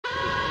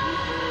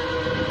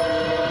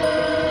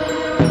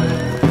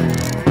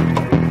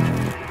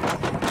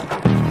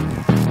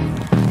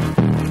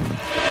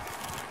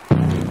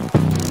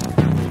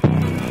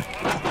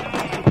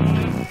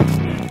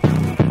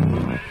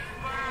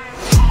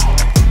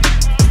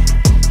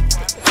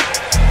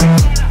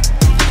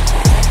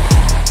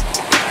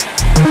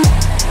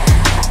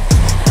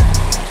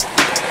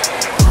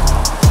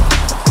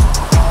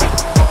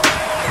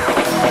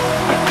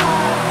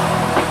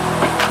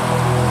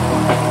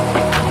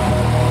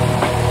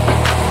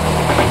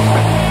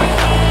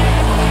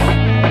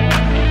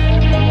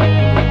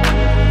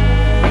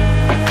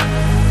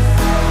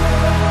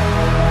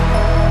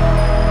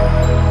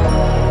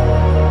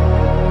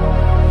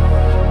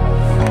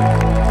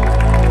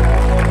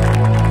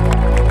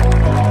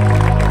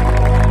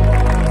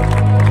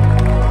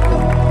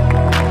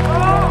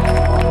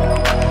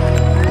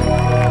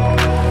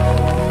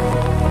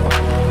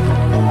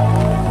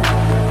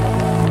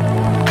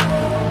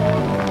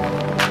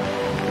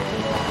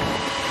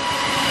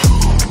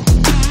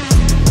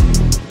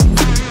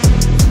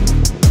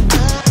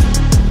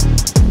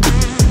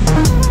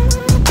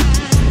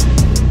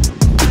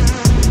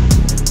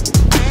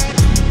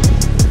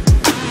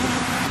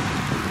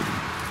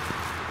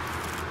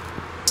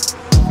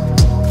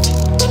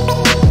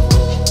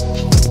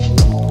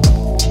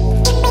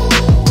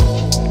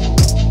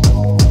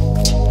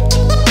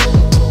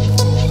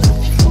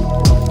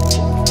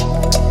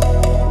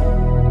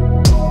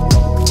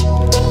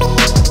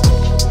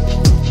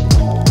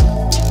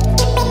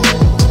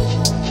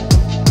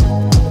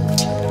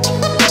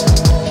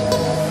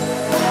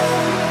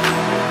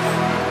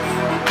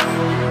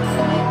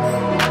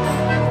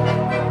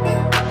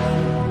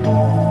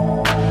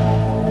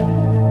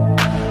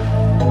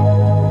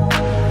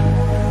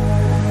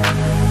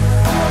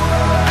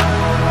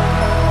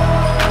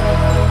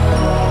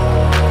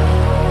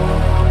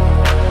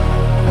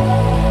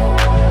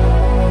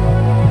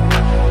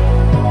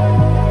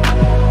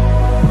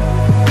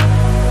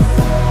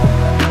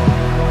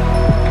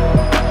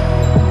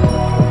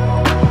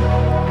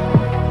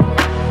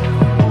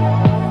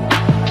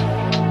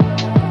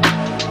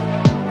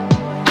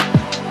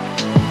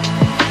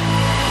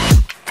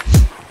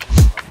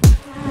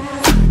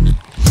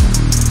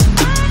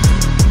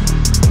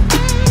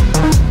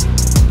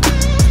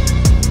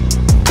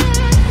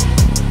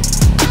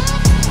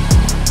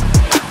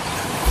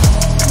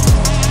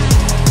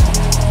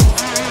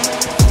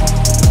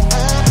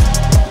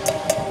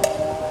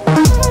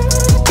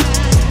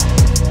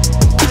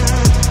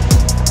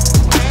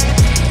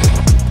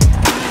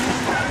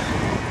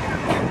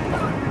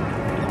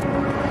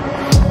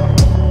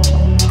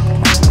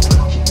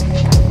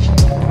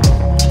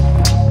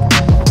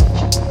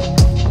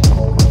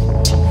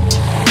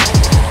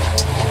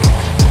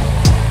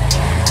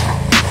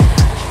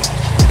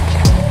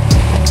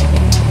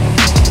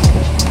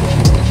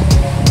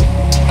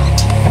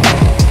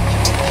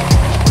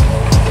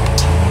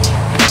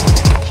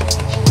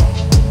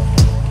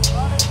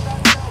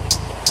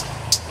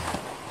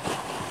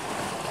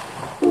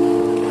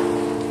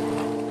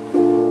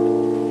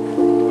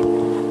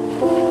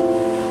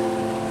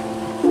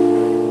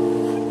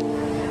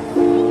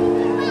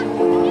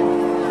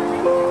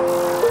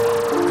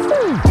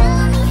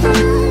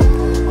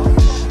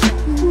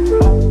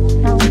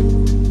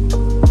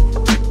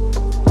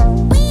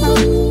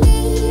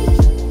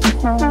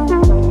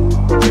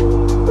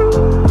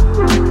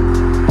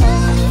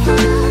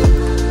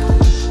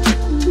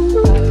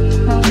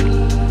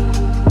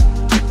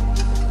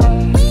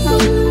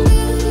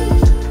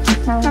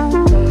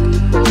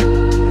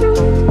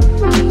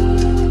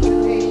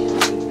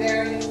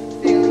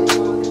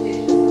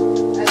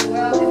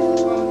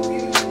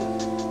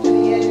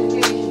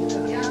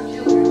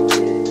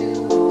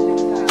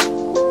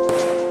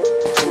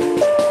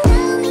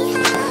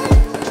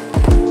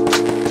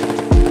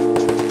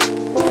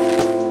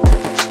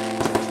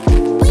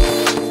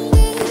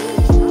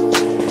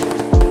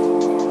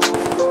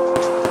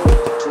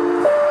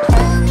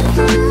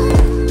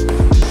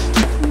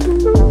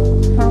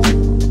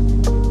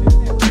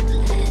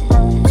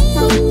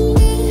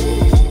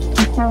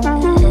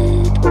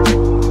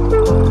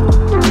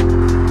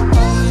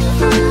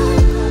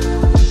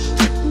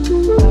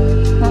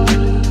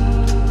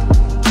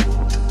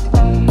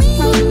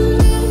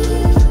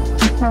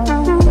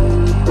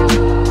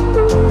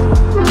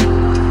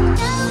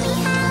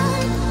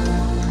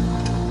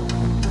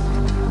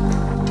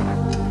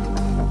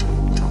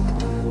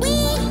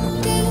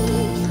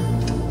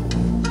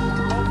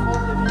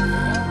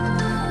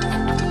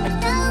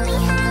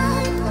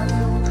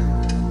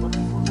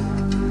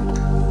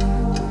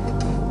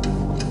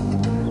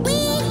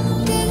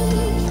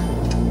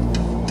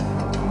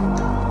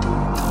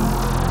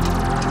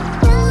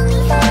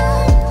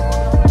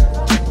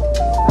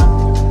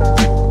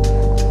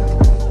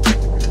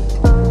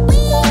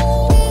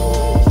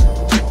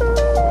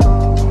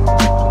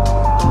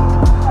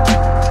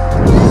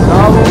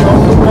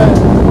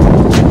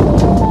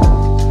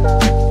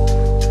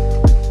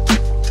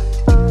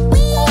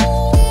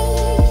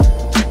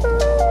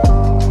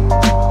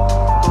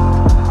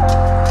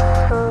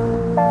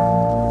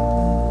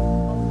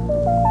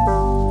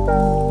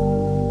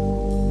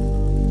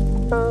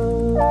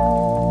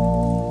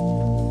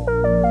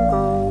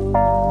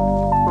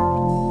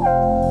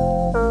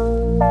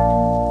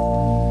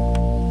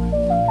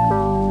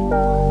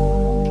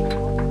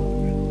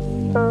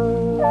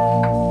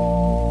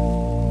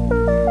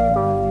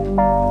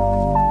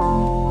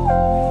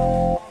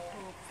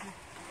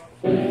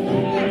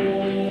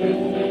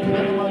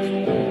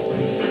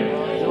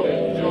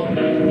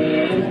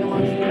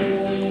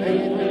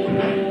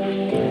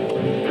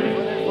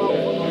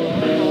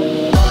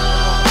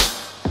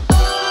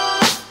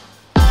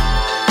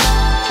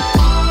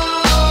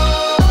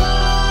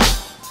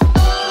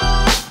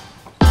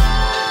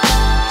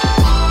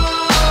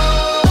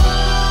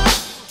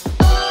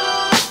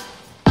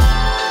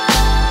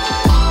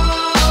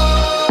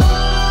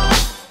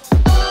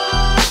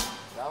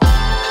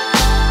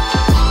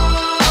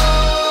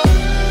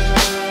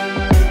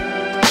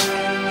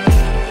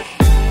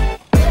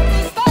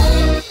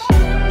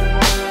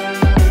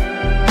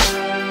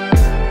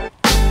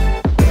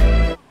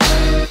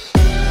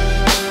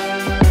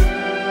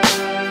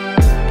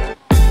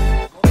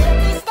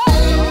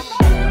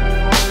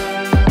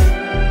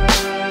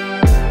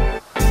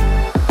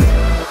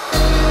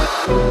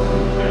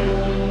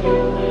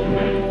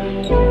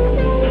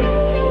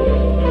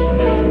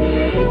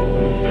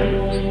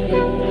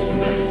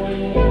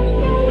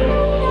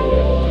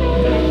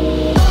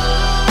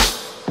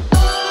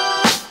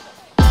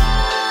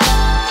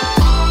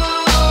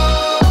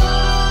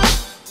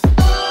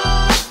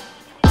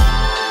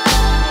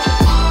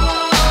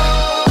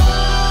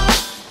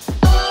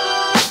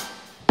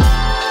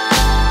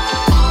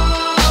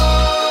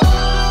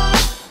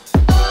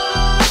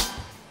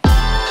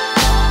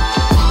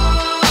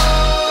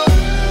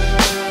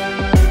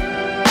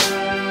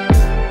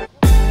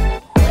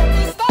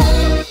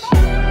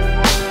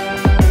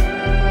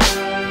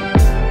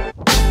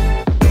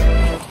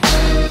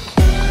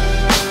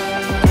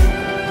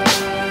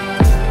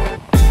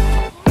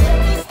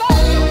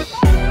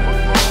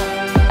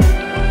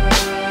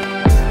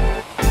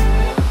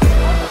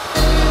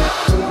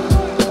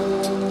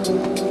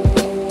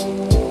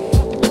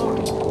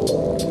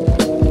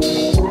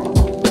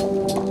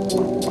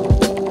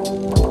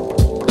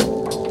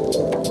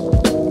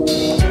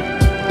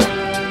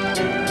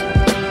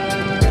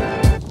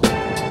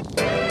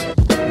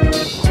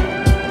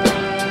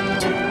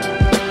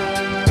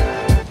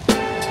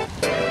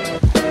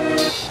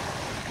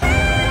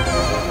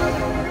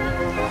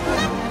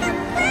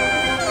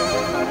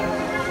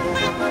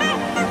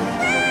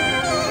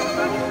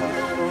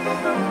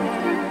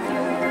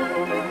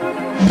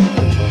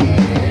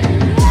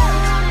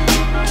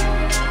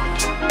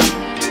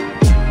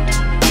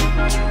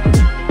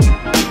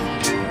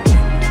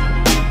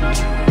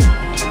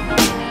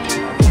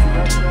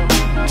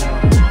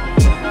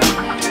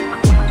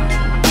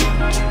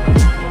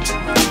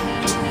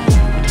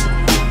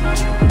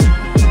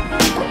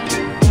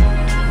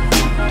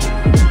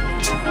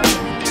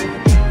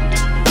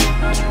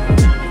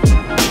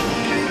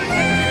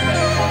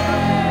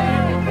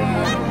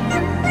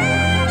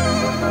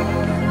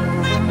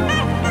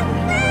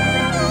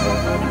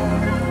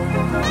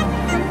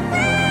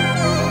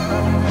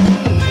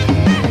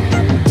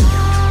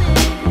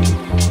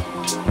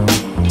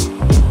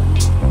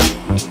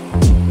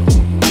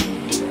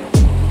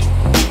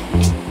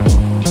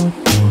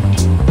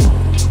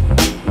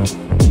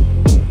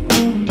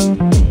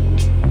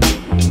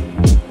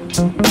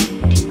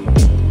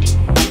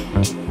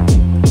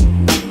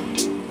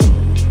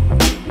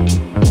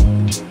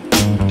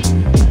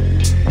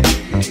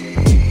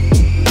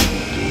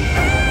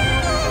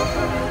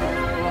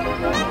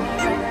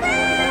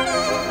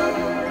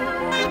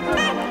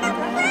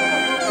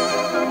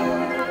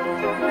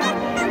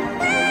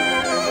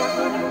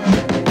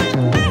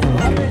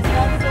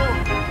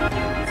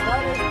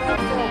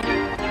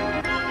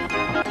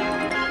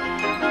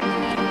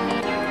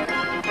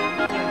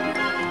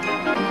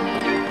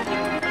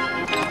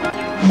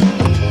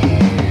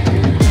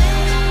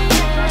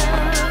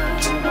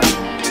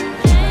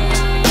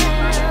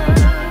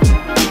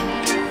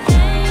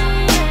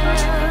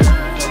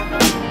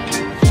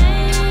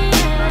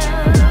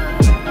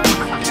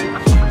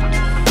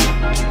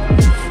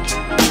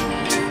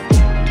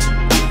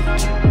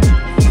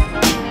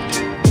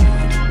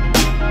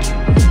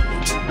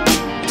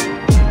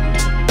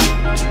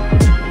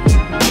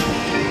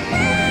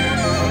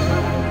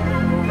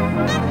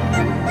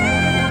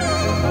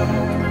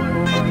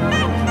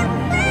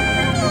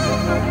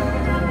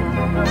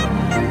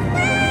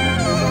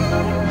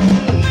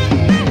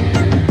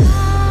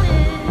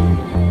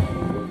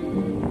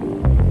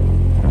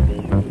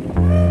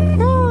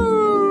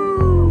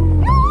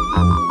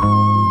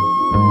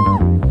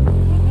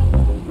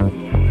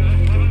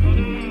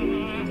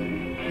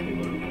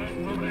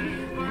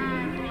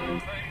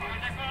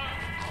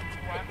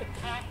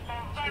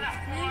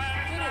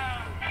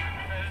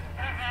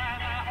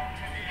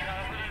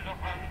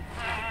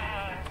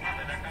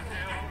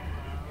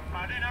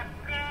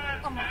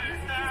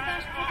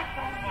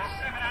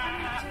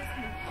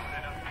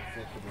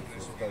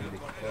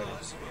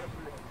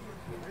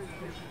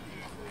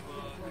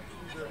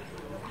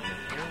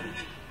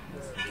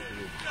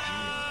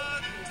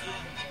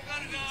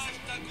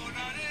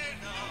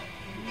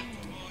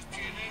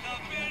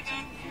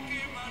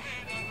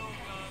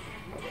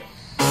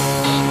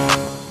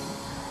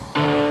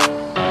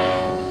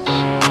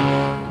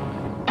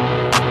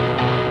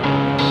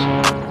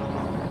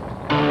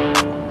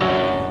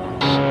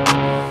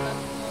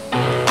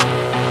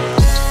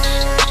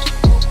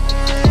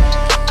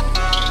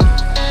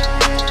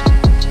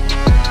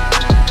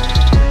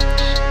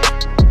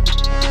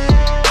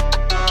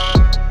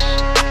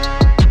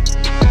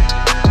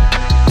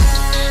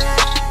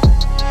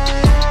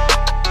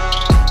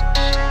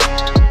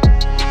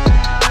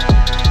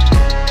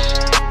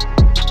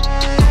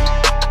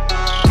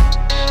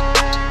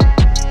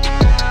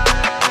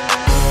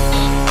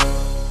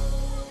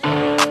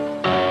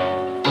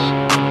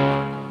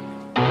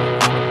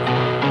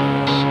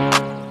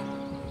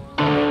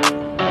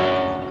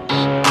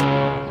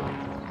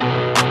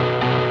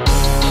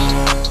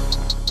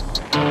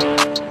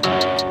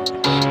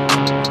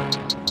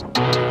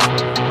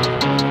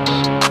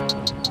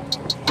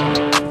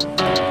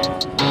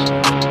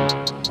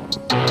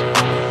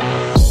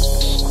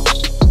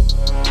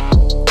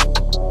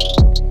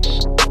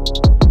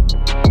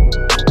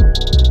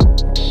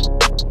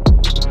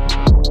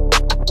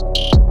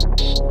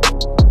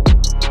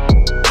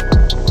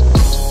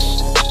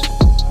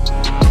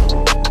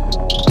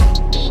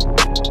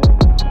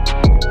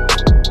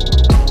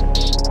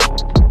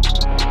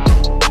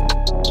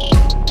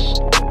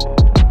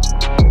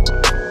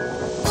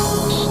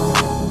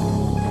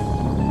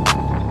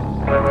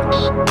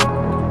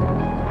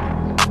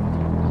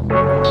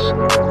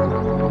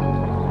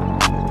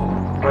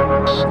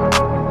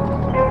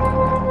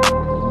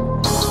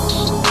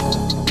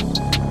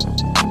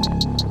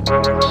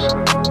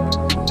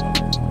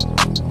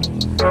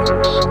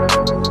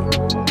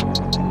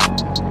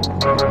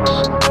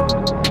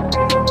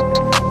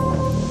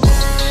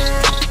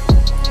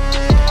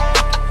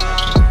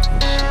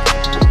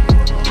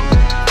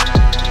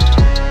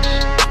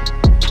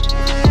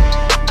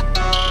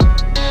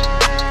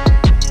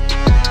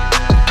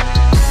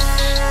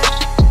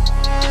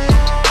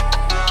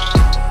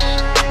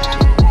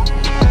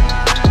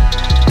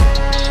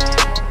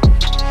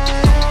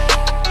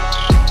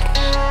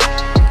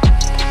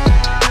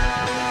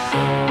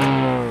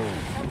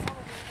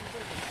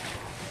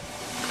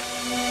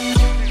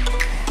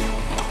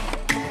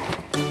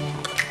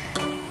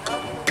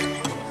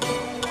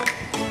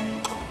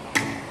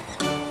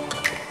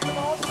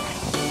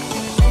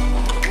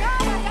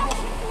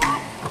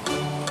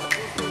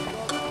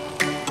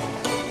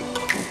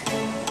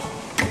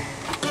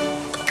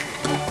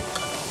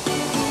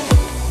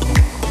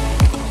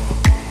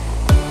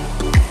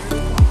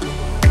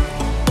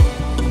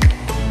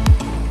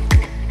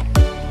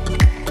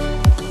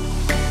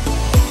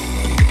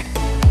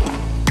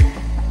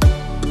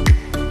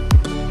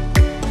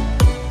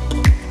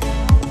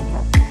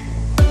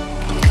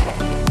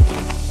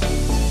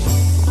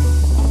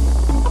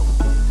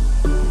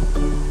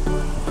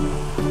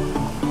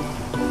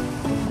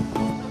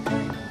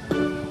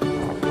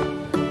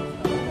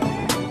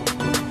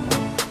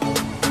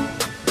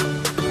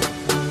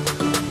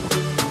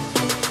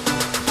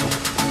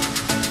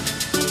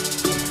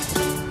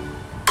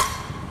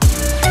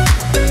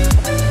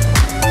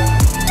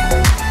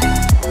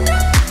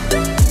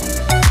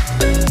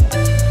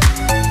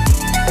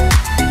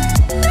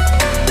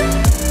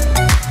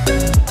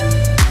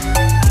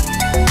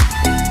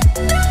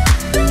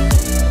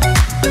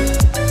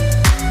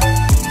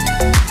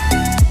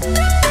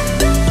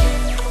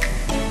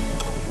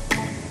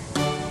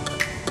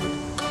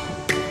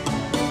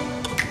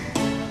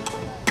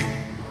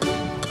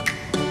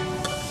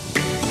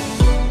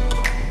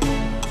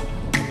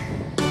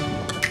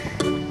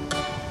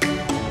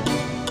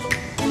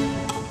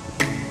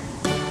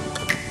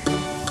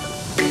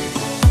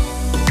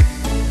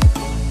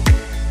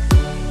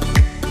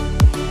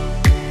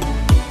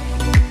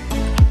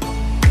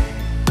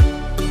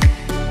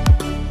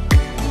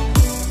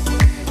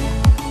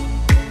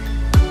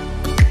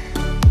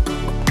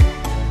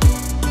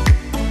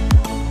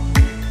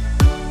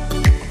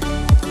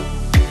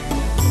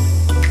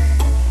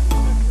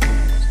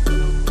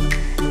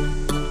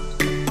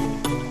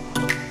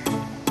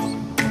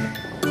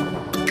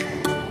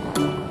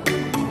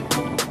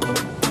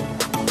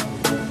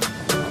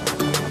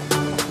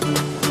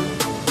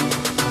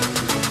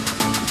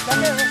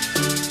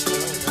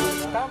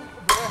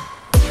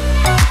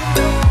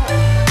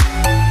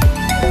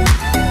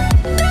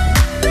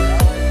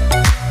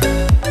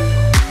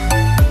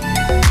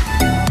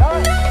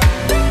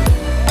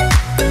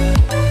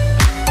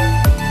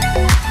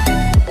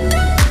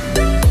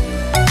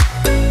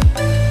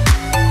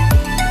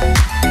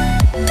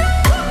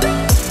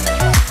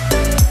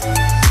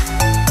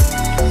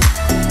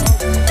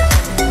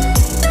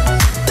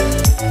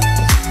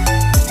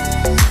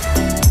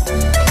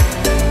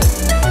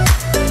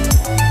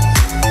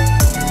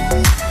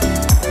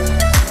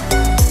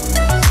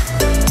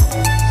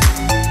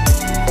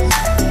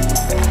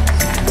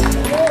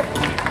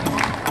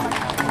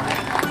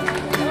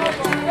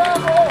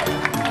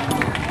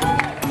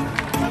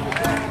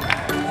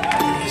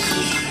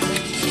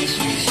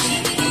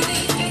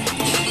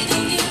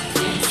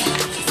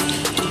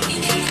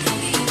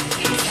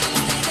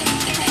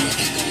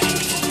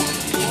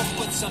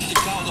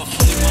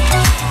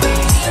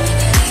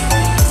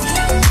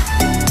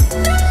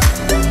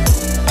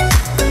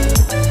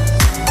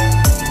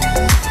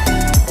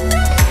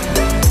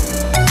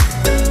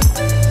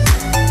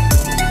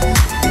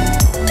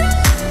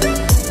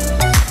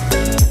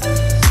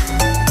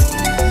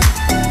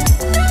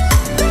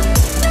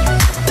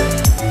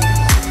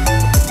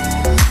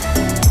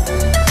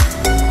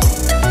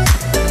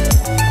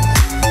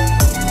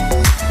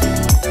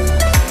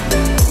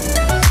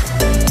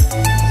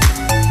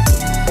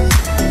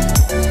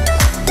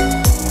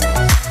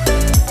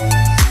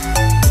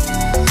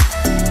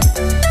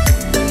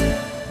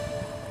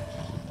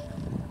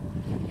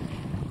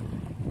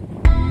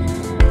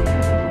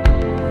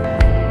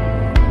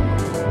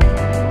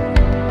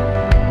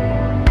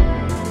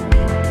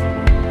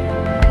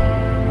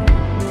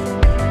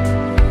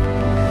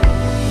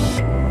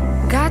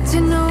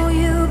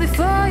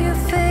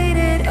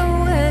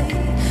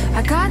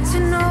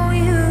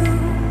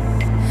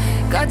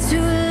got to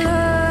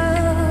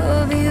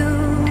love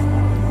you.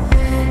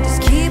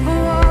 Just keep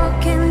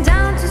walking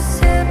down to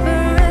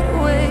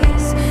separate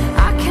ways.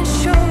 I can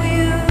show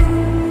you,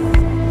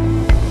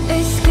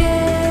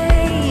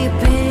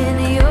 escaping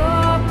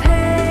your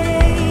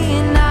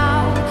pain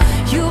now.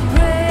 You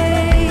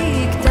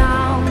break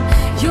down,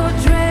 you're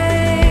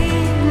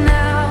drained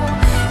now.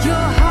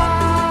 Your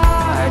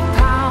heart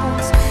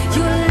pounds,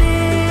 your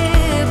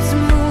lips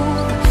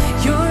move,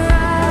 your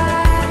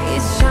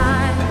eyes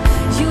shine.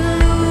 You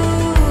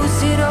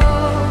lose it all.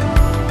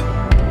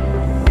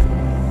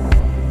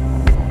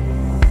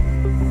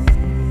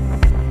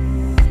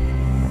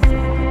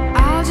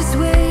 I'll just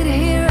wait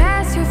here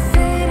as you're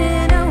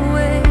fading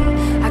away.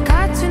 I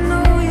got to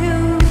know you,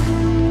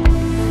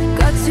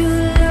 got to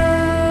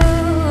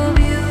love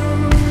you.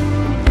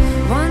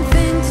 One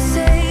thing to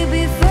say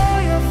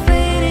before you're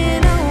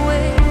fading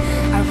away.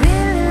 I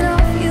really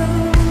love you.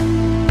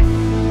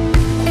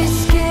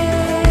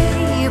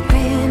 Escaping your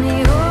pain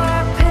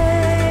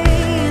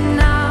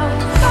now.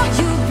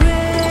 You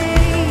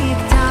break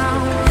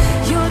down,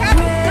 you're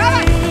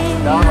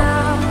drained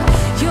now.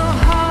 Your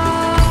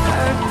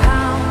heart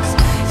pounds,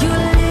 your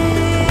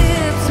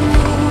lips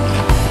move,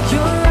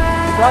 your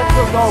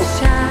eyes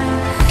shine.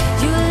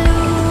 You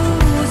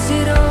lose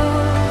it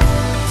all.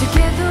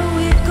 Together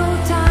we go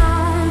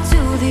down to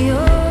the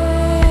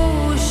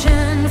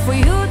ocean for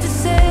you to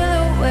sail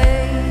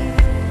away.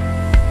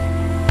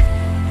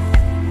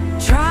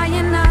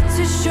 Trying not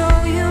to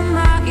show you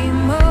my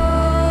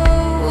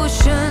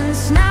emotions.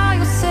 Now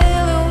you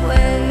sail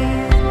away.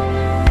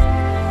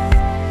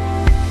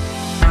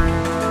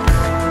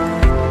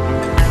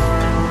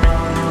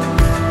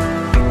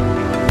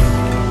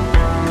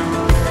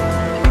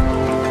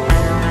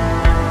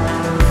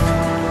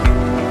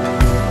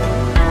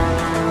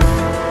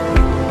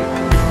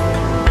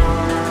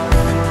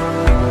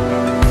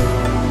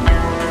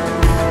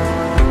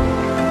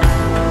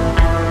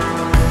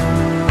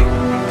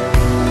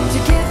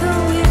 Together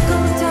we go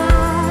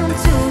down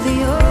to the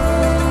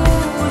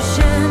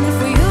ocean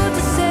for you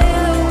to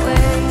sail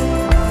away.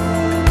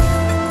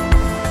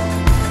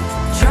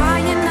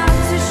 Trying not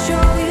to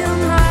show you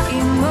my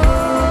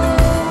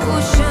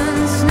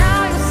emotions.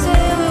 Now you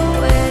sail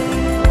away.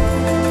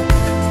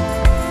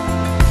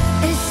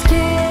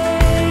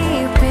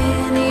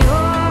 Escaping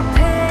your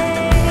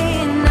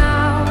pain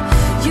now.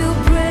 You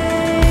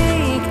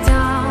break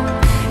down,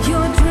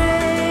 you're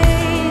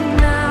drained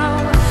now.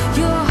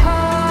 Your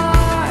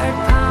heart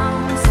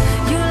pounds,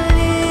 your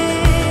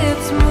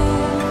lips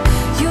move,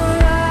 your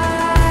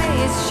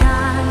eyes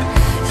shine.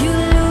 You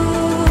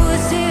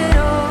lose it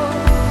all.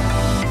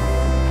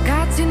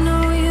 Got to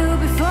know you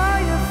before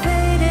you're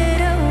faded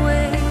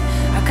away.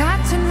 I got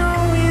to know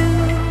you,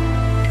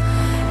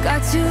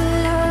 got to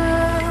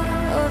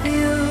love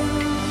you.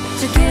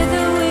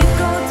 Together we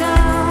go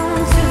down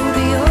to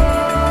the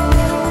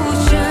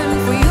ocean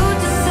for you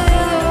to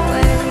sail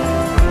away.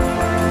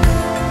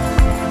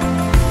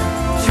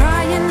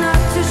 Trying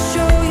not to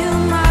show you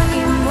my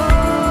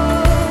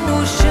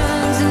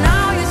emotions. And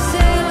now you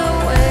sail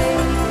away.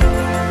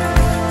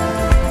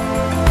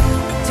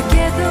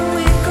 Together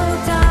we go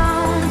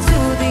down to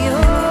the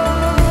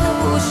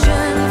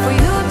ocean for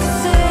you to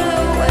sail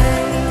away.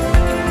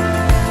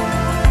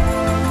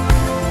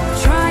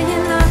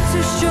 Trying not to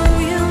show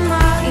you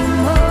my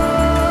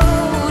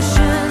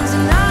emotions.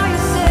 And now you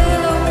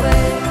sail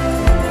away.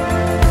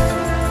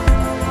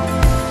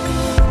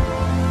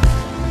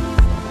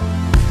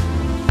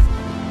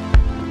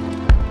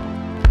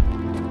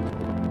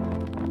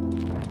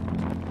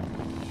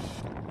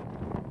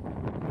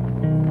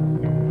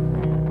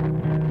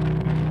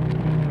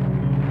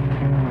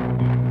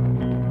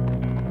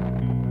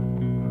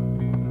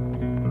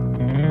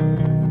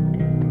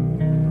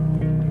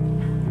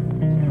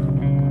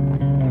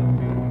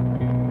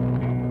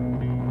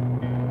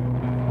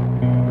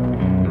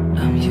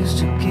 I'm used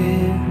to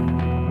give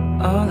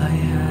all I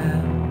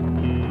have.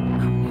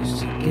 I'm used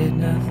to get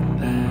nothing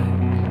back.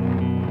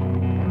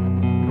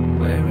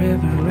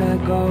 Wherever I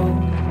go,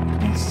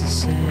 it's the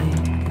same.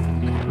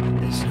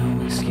 There's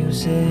no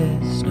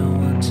excuses, no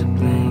one to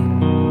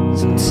blame.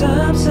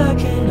 Sometimes I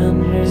can't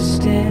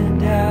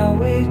understand how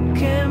it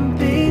can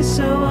be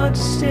so hard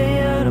to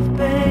stay out of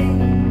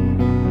pain.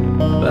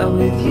 But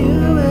with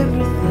you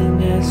everything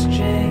has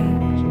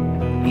changed,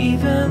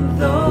 even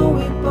though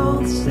we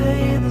both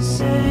stay the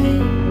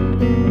same.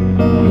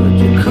 Would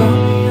you call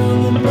me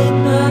on the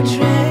midnight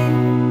train?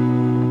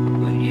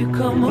 Would you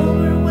come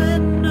over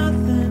when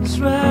nothing's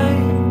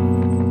right?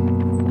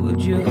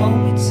 Would you hold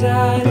me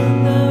tight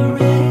in the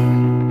rain,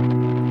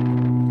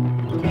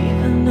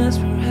 even as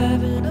we're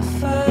having a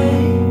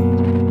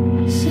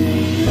fight? Say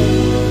you,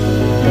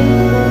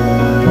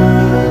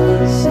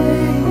 say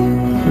you,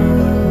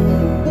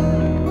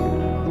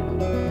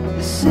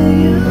 say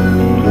you.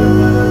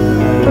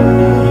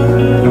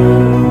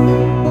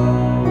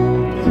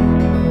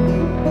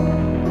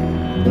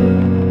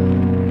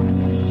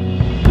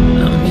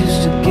 I'm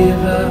used to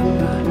give up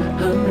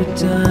 100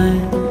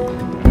 times.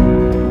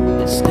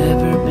 It's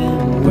never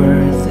been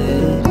worth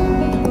it.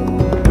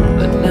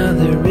 But now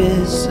there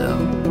is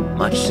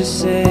much to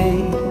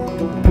say.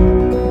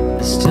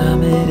 This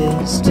time it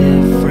is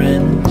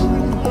different.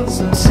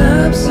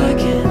 Sometimes I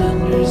can't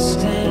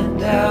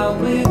understand how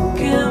it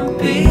can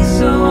be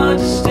so hard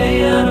to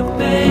stay out of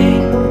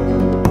pain.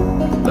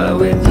 But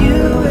with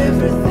you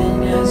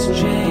everything has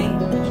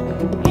changed,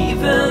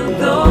 even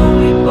though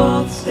we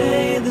both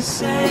stay the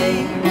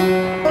same.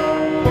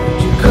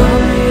 Would you call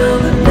me on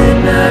the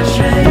midnight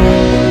train?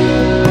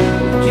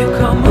 Would you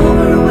come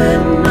over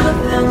when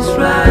nothing's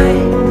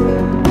right?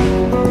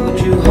 Would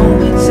you hold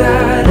me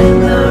tight in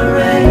the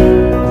rain,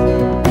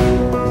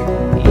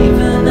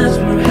 even as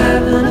we're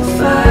having a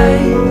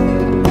fight?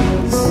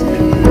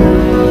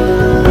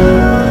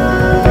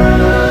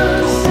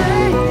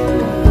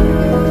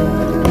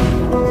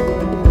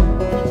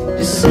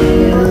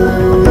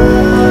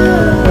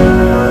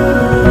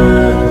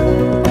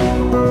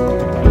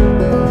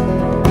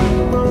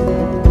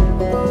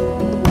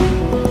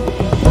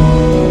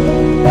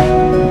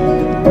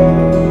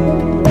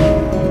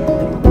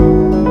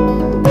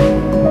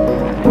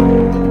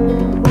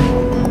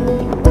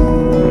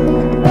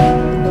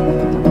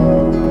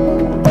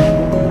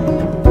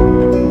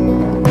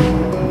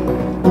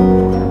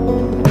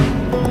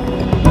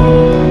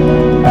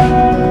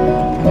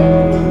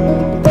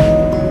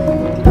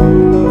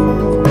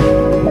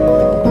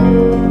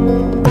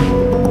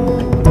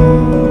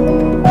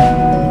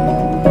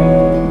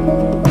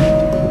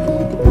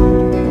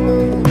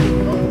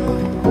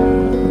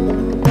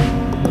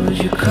 Would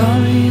you call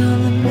me on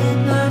the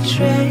midnight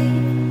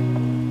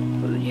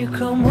train? Would you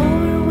come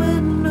over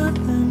when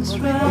nothing's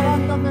right?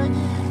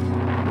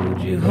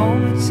 Would you hold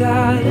me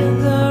tight in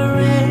the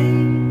rain,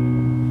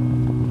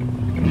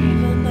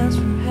 even as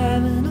we're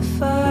having a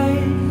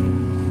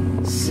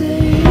fight?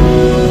 Say